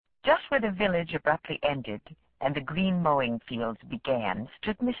Just where the village abruptly ended and the green mowing fields began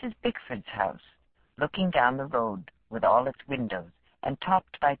stood Mrs. Bickford's house, looking down the road with all its windows, and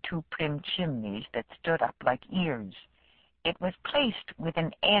topped by two prim chimneys that stood up like ears. It was placed with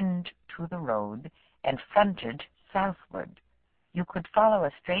an end to the road and fronted southward. You could follow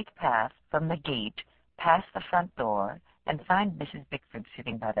a straight path from the gate, past the front door, and find Mrs. Bickford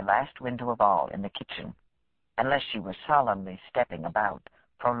sitting by the last window of all in the kitchen, unless she were solemnly stepping about,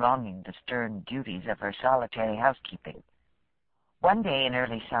 prolonging the stern duties of her solitary housekeeping. One day in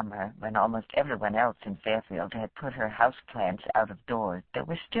early summer, when almost everyone else in Fairfield had put her house plants out of doors, there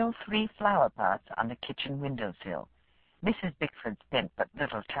were still 3 flower pots on the kitchen windowsill. Mrs. Bickford spent but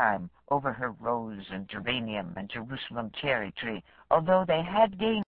little time over her rose and geranium and Jerusalem cherry tree, although they had gained